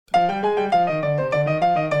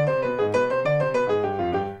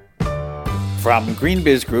From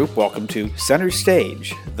GreenBiz Group, welcome to Center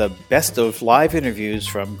Stage, the best of live interviews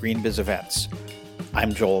from GreenBiz events.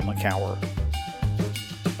 I'm Joel McCower.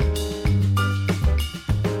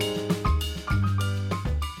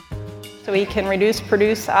 So we can reduce,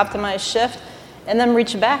 produce, optimize, shift, and then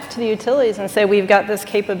reach back to the utilities and say, we've got this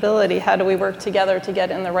capability. How do we work together to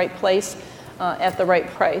get in the right place at the right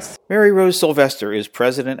price? Maryrose Sylvester is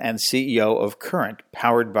president and CEO of Current,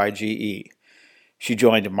 powered by GE. She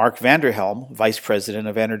joined Mark Vanderhelm, vice president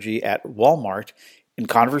of energy at Walmart, in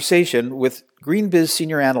conversation with GreenBiz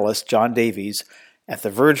senior analyst John Davies at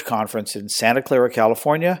the Verge conference in Santa Clara,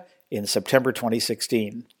 California in September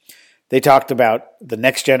 2016. They talked about the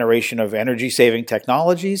next generation of energy-saving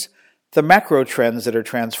technologies, the macro trends that are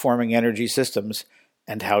transforming energy systems,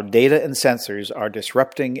 and how data and sensors are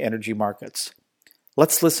disrupting energy markets.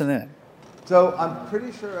 Let's listen in. So I'm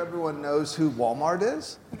pretty sure everyone knows who Walmart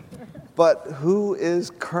is, but who is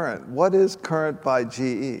Current? What is Current by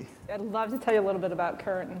GE? I'd love to tell you a little bit about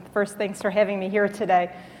Current. First, thanks for having me here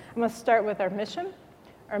today. I'm going to start with our mission.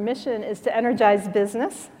 Our mission is to energize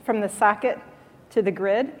business from the socket to the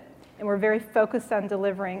grid, and we're very focused on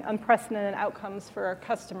delivering unprecedented outcomes for our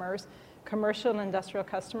customers, commercial and industrial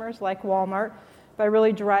customers like Walmart, by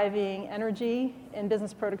really driving energy and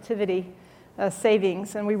business productivity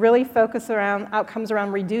savings. And we really focus around outcomes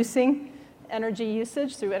around reducing energy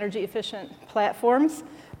usage through energy-efficient platforms,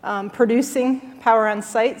 producing power on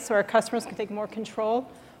site so our customers can take more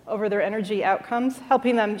control over their energy outcomes,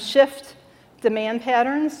 helping them shift demand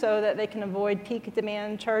patterns so that they can avoid peak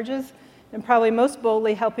demand charges, and probably most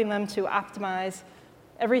boldly helping them to optimize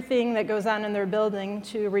everything that goes on in their building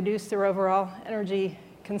to reduce their overall energy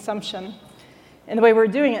consumption. And the way we're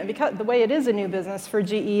doing it, because the way it is a new business for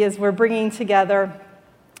GE, is we're bringing together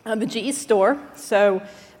the GE store. So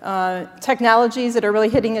technologies that are really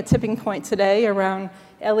hitting a tipping point today around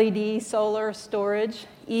LED, solar, storage,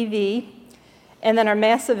 EV, and then our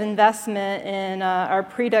massive investment in our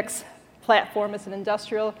Predix platform. It's an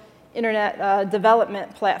industrial internet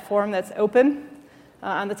development platform that's open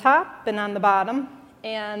on the top and on the bottom,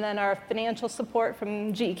 and then our financial support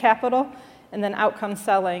from GE Capital, and then outcome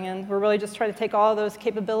selling. And we're really just trying to take all of those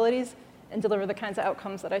capabilities and deliver the kinds of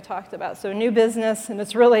outcomes that I talked about. So new business, and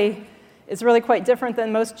it's really quite different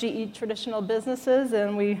than most GE traditional businesses,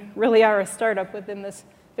 and we really are a startup within this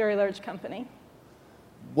very large company.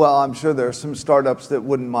 Well, I'm sure there are some startups that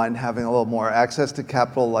wouldn't mind having a little more access to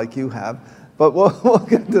capital like you have, but we'll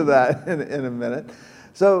get to that in a minute.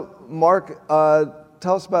 So, Mark,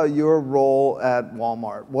 tell us about your role at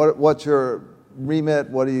Walmart. What's your remit?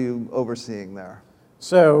 What are you overseeing there?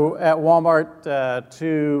 So at Walmart,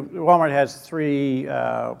 Walmart has three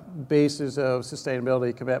bases of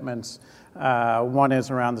sustainability commitments. One is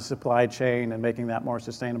around the supply chain and making that more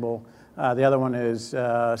sustainable. The other one is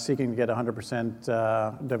seeking to get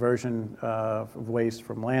 100% diversion of waste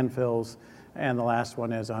from landfills. And the last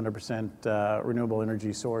one is 100% renewable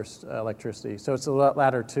energy sourced electricity. So it's the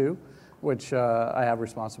latter two, which I have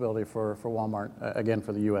responsibility for Walmart, again,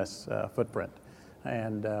 for the U.S. footprint.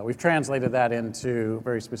 And we've translated that into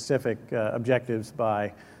very specific objectives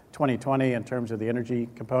by 2020 in terms of the energy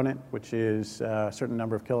component, which is a certain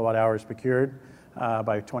number of kilowatt hours procured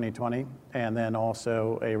by 2020, and then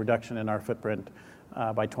also a reduction in our footprint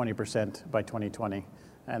by 20% by 2020.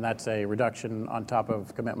 And that's a reduction on top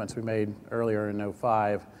of commitments we made earlier in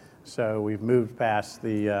 2005. So we've moved past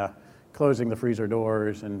the closing the freezer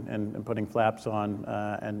doors and putting flaps on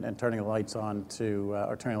and turning the lights on to,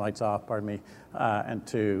 or turning the lights off, pardon me, and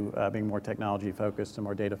to being more technology focused and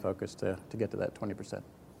more data focused to get to that 20%.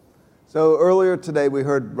 So earlier today we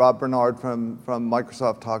heard Rob Bernard from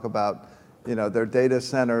Microsoft talk about, their data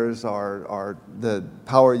centers are the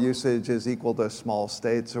power usage is equal to small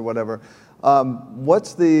states or whatever.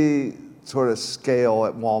 What's the sort of scale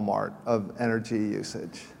at Walmart of energy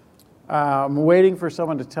usage? I'm waiting for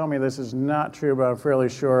someone to tell me this is not true, but I'm fairly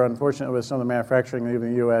sure, unfortunately, with some of the manufacturing in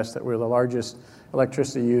the U.S., that we're the largest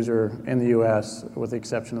electricity user in the U.S., with the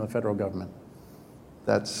exception of the federal government.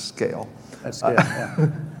 That's scale. That's scale, yeah.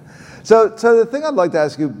 So the thing I'd like to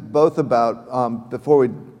ask you both about before we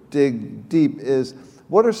dig deep is,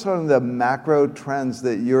 what are some of the macro trends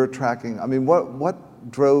that you're tracking? I mean,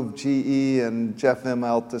 what drove GE and Jeff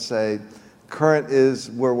Immelt to say, Current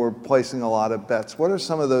is where we're placing a lot of bets? What are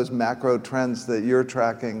some of those macro trends that you're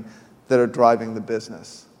tracking that are driving the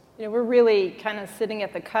business? We're really kind of sitting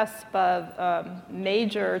at the cusp of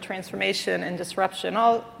major transformation and disruption,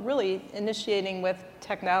 all really initiating with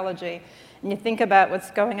technology. And you think about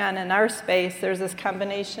what's going on in our space, there's this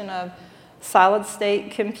combination of solid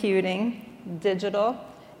state computing, digital,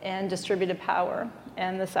 and distributed power.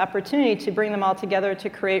 And this opportunity to bring them all together to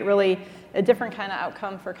create really a different kind of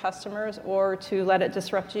outcome for customers or to let it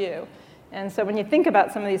disrupt you. And so when you think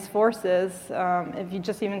about some of these forces, if you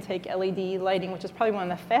just even take LED lighting, which is probably one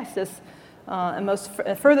of the fastest and most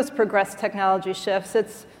furthest progressed technology shifts,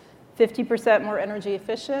 it's 50% more energy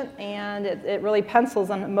efficient, and it really pencils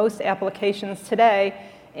on most applications today.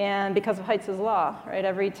 And because of Heitz's law, right?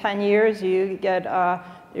 Every 10 years you get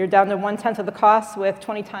you're down to 1/10 of the cost with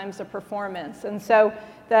 20 times the performance. And so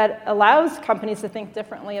that allows companies to think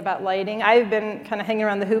differently about lighting. I've been kind of hanging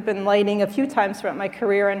around the hoop in lighting a few times throughout my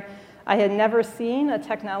career, and I had never seen a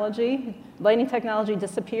lighting technology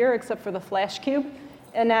disappear except for the flash cube.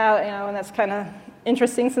 And now, and that's kind of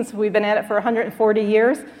interesting since we've been at it for 140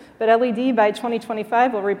 years, but LED by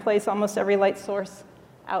 2025 will replace almost every light source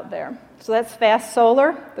out there. So that's fast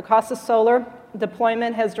solar. The cost of solar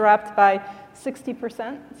deployment has dropped by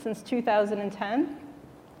 60% since 2010.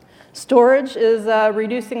 Storage is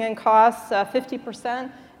reducing in costs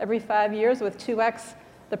 50% every 5 years with 2x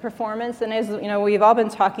the performance. And as we've all been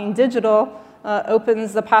talking, digital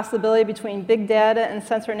opens the possibility between big data and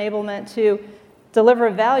sensor enablement to deliver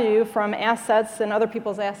value from assets and other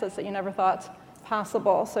people's assets that you never thought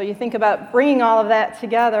possible. So you think about bringing all of that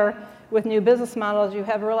together with new business models, you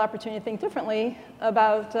have a real opportunity to think differently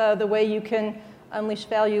about the way you can unleash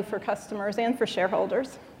value for customers and for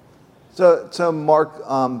shareholders. So Mark,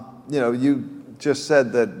 you just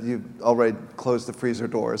said that you've already closed the freezer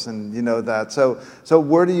doors, and you know that. So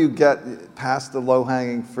where do you get past the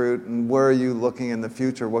low-hanging fruit, and where are you looking in the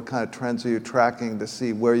future? What kind of trends are you tracking to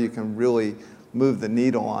see where you can really move the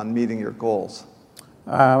needle on meeting your goals?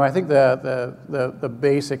 I think the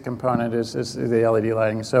basic component is the LED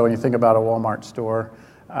lighting. So when you think about a Walmart store,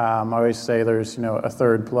 I always say there's a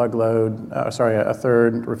third a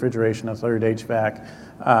third refrigeration, a third HVAC,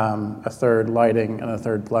 a third lighting, and a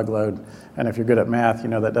third plug load. And if you're good at math,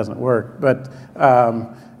 that doesn't work. But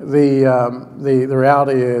the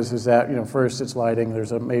reality is that first it's lighting.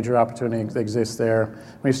 There's a major opportunity that exists there.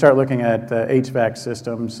 When you start looking at HVAC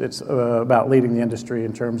systems, it's about leading the industry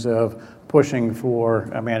in terms of pushing for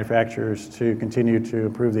manufacturers to continue to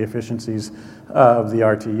improve the efficiencies of the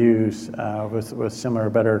RTUs with similar,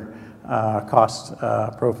 better cost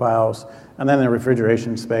profiles. And then in the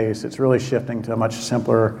refrigeration space, it's really shifting to a much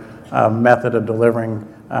simpler method of delivering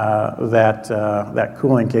that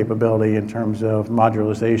cooling capability in terms of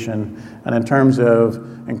modularization and in terms of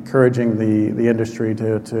encouraging the industry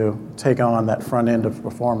to take on that front end of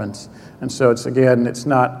performance. And so it's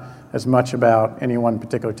not as much about any one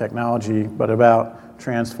particular technology, but about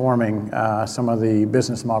transforming some of the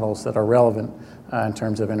business models that are relevant in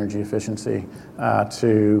terms of energy efficiency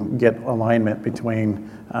to get alignment between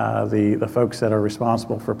the folks that are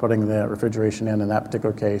responsible for putting the refrigeration in that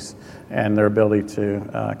particular case and their ability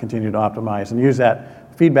to continue to optimize and use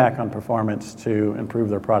that feedback on performance to improve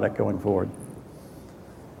their product going forward.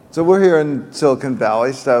 So we're here in Silicon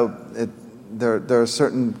Valley, so there are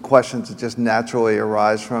certain questions that just naturally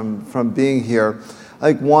arise from being here.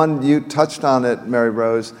 Like one, you touched on it,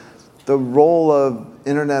 Maryrose, the role of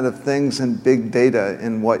Internet of Things and big data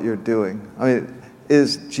in what you're doing. I mean,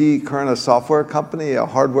 is GE Current a software company, a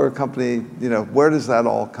hardware company? Where does that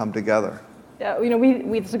all come together? Yeah,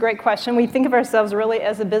 it's a great question. We think of ourselves really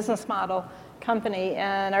as a business model company,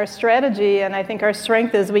 and our strategy, and I think our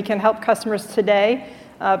strength is we can help customers today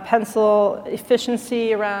pencil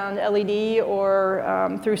efficiency around LED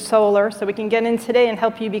or through solar, so we can get in today and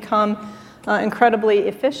help you become incredibly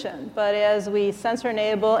efficient. But as we sensor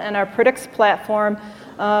enable and our Predicts platform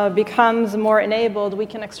becomes more enabled, we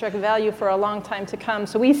can extract value for a long time to come.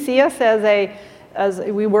 So we see us as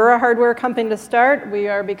we were a hardware company to start. We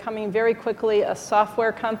are becoming very quickly a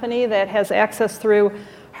software company that has access through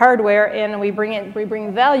hardware, and we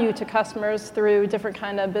bring value to customers through different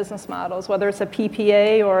kind of business models, whether it's a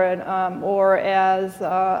PPA or as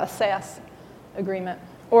a SaaS agreement,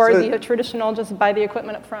 or the traditional just buy the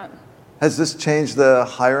equipment up front. Has this changed the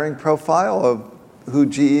hiring profile of who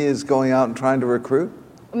GE is going out and trying to recruit?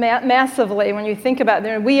 Massively. When you think about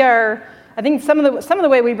it, I think some of the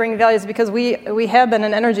way we bring value is because we have been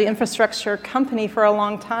an energy infrastructure company for a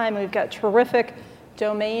long time. We've got terrific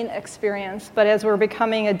domain experience, but as we're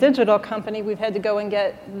becoming a digital company, we've had to go and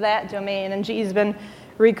get that domain, and GE's been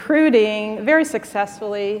recruiting very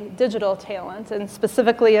successfully digital talent, and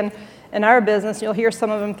specifically in our business, you'll hear some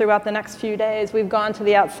of them throughout the next few days. We've gone to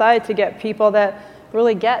the outside to get people that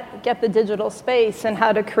really get the digital space and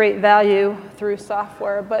how to create value through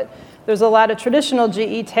software, but there's a lot of traditional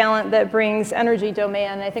GE talent that brings energy domain,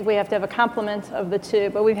 and I think we have to have a complement of the two,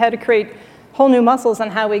 but we've had to create whole new muscles on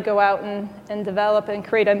how we go out and develop and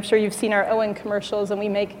create. I'm sure you've seen our Owen commercials, and we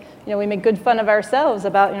make good fun of ourselves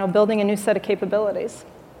about building a new set of capabilities.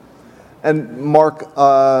 And Mark,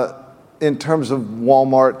 in terms of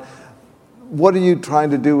Walmart, what are you trying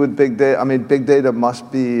to do with big data? I mean, big data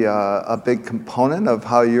must be a big component of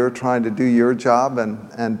how you're trying to do your job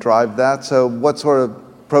and drive that. So what sort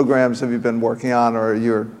of programs have you been working on or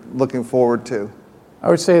you're looking forward to? I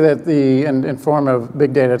would say that in form of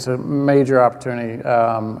big data, it's a major opportunity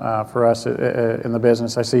for us in the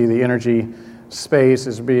business. I see the energy space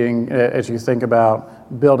as being, as you think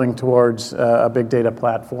about building towards a big data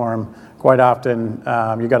platform, quite often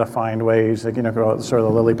you got to find ways, sort of the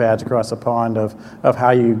lily pads across the pond of how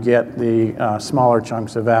you get the smaller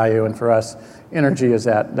chunks of value. And for us, energy is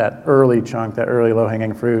that early chunk, that early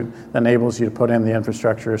low-hanging fruit that enables you to put in the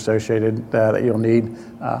infrastructure associated that you'll need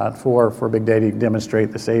for big data. You can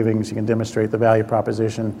demonstrate the savings, you can demonstrate the value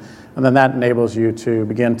proposition, and then that enables you to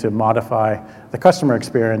begin to modify the customer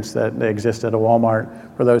experience that exists at a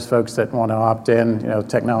Walmart for those folks that want to opt in,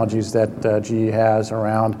 technologies that GE has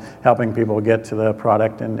around helping people get to the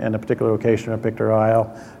product in a particular location or a particular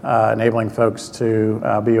aisle, enabling folks to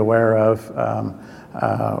be aware of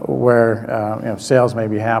where sales may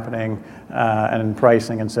be happening and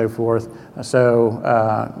pricing and so forth. So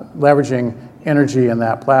leveraging energy in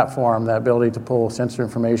that platform, that ability to pull sensor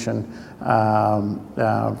information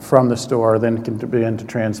from the store, then can begin to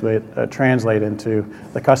translate into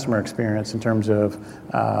the customer experience in terms of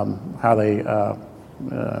how they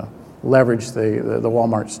leverage the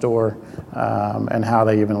Walmart store and how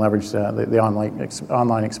they even leverage the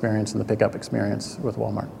online experience and the pickup experience with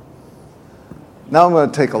Walmart. Now I'm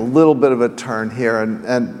going to take a little bit of a turn here,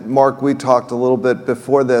 and Mark, we talked a little bit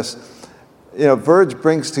before this. Verge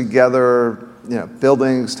brings together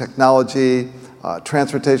buildings, technology,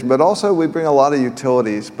 transportation, but also we bring a lot of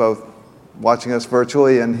utilities, both watching us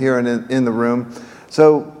virtually and here in the room.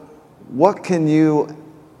 So what can you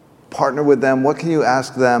partner with them? What can you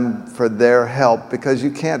ask them for their help? Because you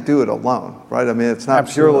can't do it alone, right? I mean, it's not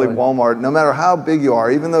Absolutely. Purely Walmart. No matter how big you are,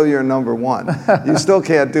 even though you're number one, you still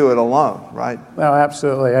can't do it alone, right? No,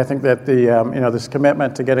 absolutely. I think that this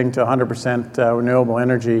commitment to getting to 100% renewable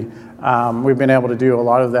energy, we've been able to do a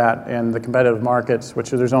lot of that in the competitive markets,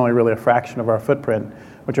 which there's only really a fraction of our footprint,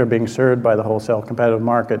 which are being served by the wholesale competitive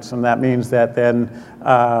markets. And that means that then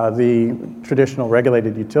the traditional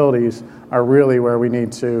regulated utilities are really where we need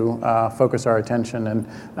to focus our attention. And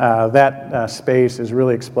that space has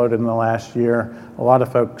really exploded in the last year. A lot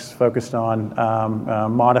of folks focused on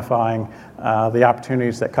modifying the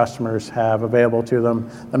opportunities that customers have available to them.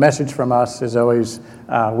 The message from us is always,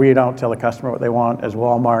 we don't tell the customer what they want as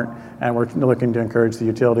Walmart, and we're looking to encourage the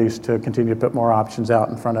utilities to continue to put more options out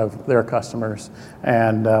in front of their customers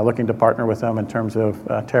and looking to partner with them in terms of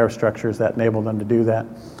tariff structures that enable them to do that.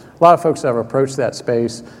 A lot of folks that have approached that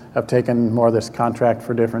space have taken more of this contract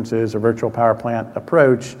for differences or virtual power plant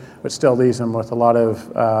approach, which still leaves them with a lot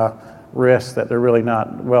of risks that they're really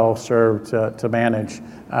not well served to manage,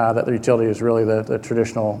 that the utility is really the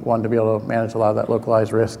traditional one to be able to manage a lot of that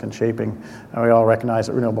localized risk and shaping. And we all recognize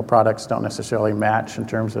that renewable products don't necessarily match in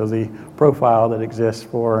terms of the profile that exists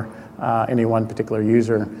for any one particular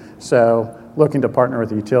user. So looking to partner with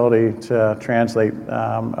the utility to translate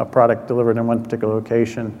a product delivered in one particular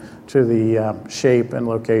location to the shape and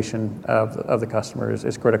location of the customer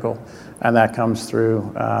is critical. And that comes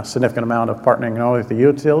through a significant amount of partnering not only with the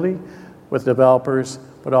utility, with developers,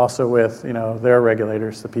 but also with their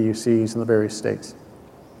regulators, the PUCs in the various states.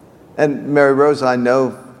 And Maryrose, I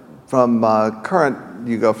know from Current,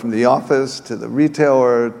 you go from the office to the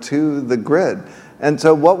retailer to the grid. And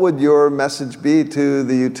so what would your message be to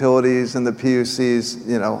the utilities and the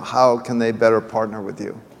PUCs? How can they better partner with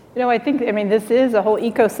you? I think, this is a whole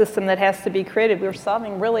ecosystem that has to be created. We're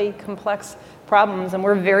solving really complex problems, and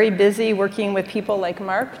we're very busy working with people like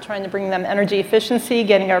Mark, trying to bring them energy efficiency,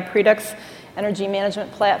 getting our Predux energy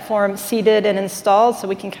management platform seeded and installed so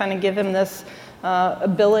we can kind of give him this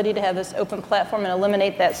ability to have this open platform and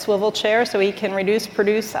eliminate that swivel chair so he can reduce,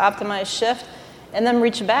 produce, optimize, shift, and then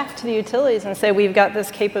reach back to the utilities and say, we've got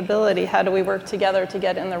this capability. How do we work together to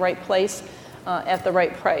get in the right place at the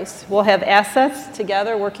right price? We'll have assets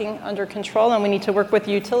together working under control, and we need to work with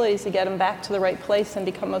the utilities to get them back to the right place and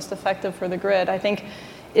become most effective for the grid. I think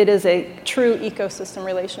it is a true ecosystem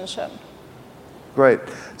relationship. Great.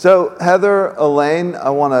 So Heather, Elaine, I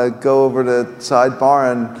want to go over to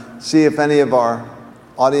sidebar and see if any of our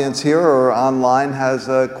audience here or online has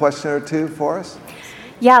a question or two for us.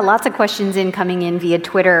 Yeah, lots of questions coming in via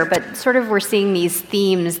Twitter, but sort of we're seeing these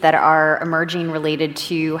themes that are emerging related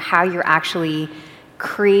to how you're actually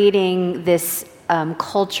creating this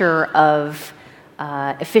culture of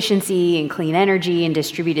efficiency and clean energy and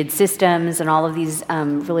distributed systems and all of these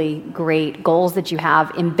really great goals that you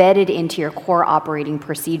have embedded into your core operating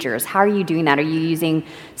procedures. How are you doing that? Are you using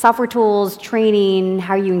software tools, training?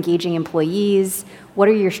 How are you engaging employees? What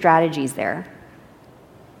are your strategies there?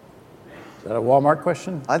 Is that a Walmart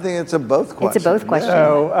question? I think it's a both question. It's a both question.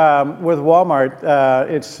 So with Walmart,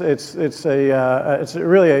 it's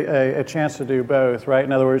really a chance to do both, right?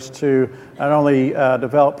 In other words, to not only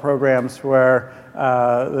develop programs where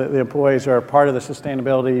the employees are part of the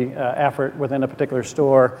sustainability effort within a particular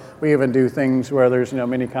store. We even do things where there's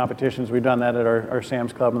mini competitions. We've done that at our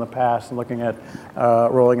Sam's Club in the past, and looking at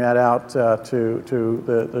rolling that out to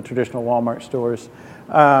the traditional Walmart stores.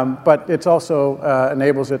 But it's also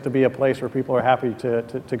enables it to be a place where people are happy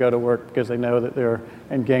to go to work because they know that they're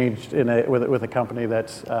engaged with a company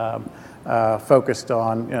that's focused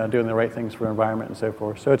on doing the right things for the environment and so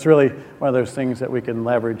forth. So it's really one of those things that we can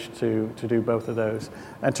leverage to do both of those.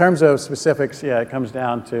 In terms of specifics, it comes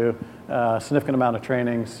down to a significant amount of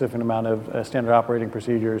training, significant amount of standard operating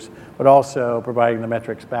procedures, but also providing the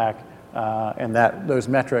metrics back, and those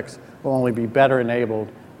metrics will only be better enabled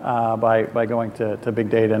by going to big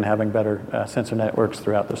data and having better sensor networks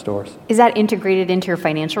throughout the stores. Is that integrated into your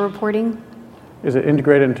financial reporting? Is it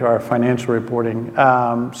integrated into our financial reporting?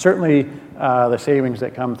 Certainly, the savings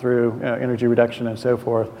that come through energy reduction and so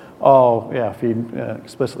forth all feed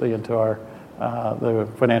explicitly into our the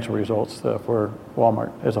financial results for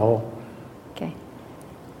Walmart as a whole. Okay.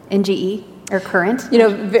 And GE or current?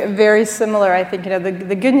 Very similar. I think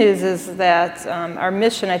the good news is that our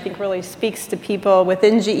mission, I think, really speaks to people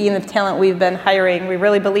within GE and the talent we've been hiring. We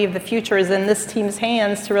really believe the future is in this team's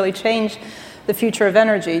hands to really change the future of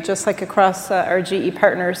energy, just like across our GE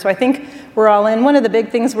partners. So I think we're all in. One of the big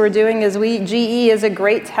things we're doing is GE is a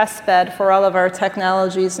great test bed for all of our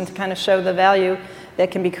technologies and to kind of show the value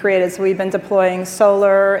that can be created. So we've been deploying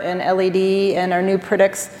solar and LED, and our new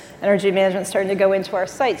Predix energy management starting to go into our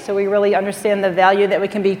site. So we really understand the value that we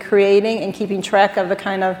can be creating and keeping track of the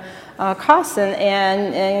kind of costs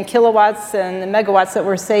and kilowatts and the megawatts that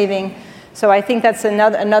we're saving. So I think that's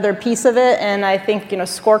another piece of it, and I think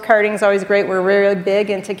scorecarding is always great. We're really big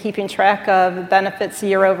into keeping track of benefits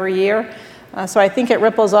year over year. So I think it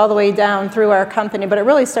ripples all the way down through our company, but it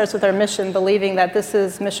really starts with our mission, believing that this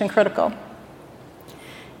is mission critical.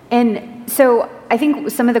 And so I think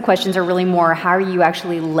some of the questions are really more, how are you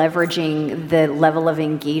actually leveraging the level of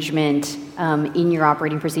engagement in your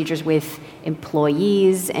operating procedures with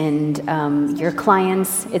employees and your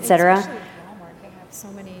clients, et cetera? Especially Walmart, they have so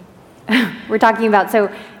many. We're talking about, so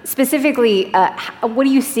specifically, what are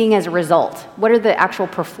you seeing as a result? What are the actual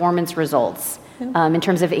performance results in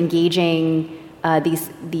terms of engaging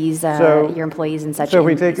your employees in such? So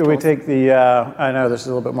we take the. I know this is a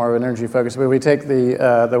little bit more of an energy focus, but we take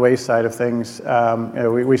the waste side of things.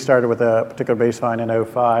 We started with a particular baseline in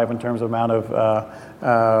 2005 in terms of amount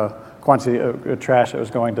of quantity of trash that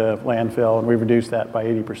was going to landfill, and we've reduced that by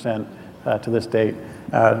 80%. To this date.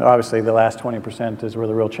 Obviously, the last 20% is where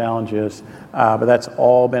the real challenge is, but that's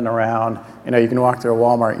all been around. You can walk through a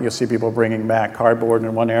Walmart and you'll see people bringing back cardboard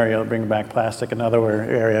in one area, bringing back plastic in another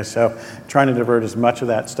area. So trying to divert as much of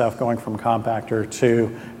that stuff going from compactor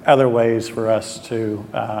to other ways for us to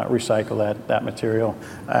recycle that material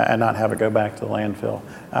and not have it go back to the landfill.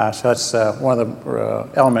 So that's one of the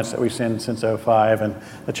elements that we've seen since 2005, and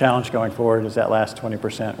the challenge going forward is that last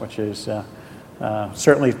 20%, which is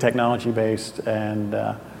certainly technology-based and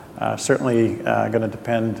certainly going to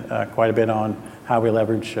depend quite a bit on how we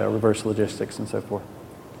leverage reverse logistics and so forth.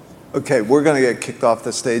 Okay, we're going to get kicked off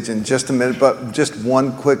the stage in just a minute, but just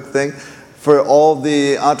one quick thing. For all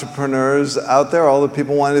the entrepreneurs out there, all the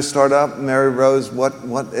people wanting to start up, Maryrose,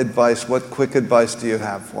 what quick advice do you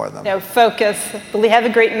have for them? Focus. We have a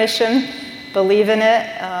great mission. Believe in it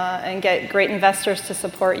and get great investors to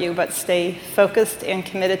support you, but stay focused and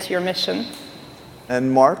committed to your mission.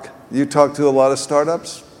 And Mark, you talk to a lot of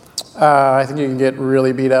startups? I think you can get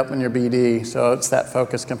really beat up in your BD, so it's that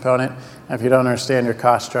focus component. And if you don't understand your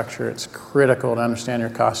cost structure, it's critical to understand your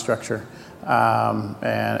cost structure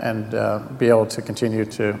and be able to continue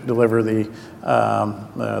to deliver the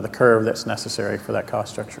curve that's necessary for that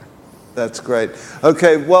cost structure. That's great.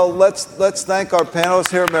 Okay, well, let's thank our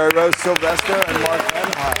panelists here, Maryrose Sylvester and Mark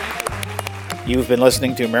Vanderhelm. You've been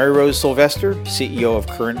listening to Maryrose Sylvester, CEO of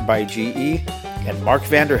Current by GE, and Mark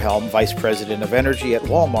Vanderhelm, Vice President of Energy at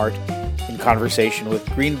Walmart, in conversation with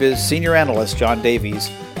GreenBiz Senior Analyst John Davies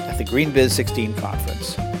at the GreenBiz 16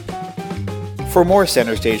 conference. For more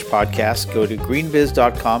Center Stage podcasts, go to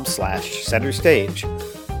greenbiz.com/centerstage.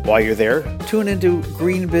 While you're there, tune into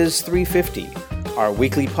GreenBiz 350, our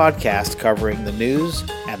weekly podcast covering the news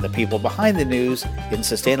and the people behind the news in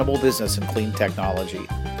sustainable business and clean technology.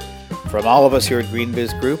 From all of us here at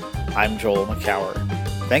GreenBiz Group, I'm Joel McCower.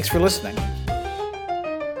 Thanks for listening.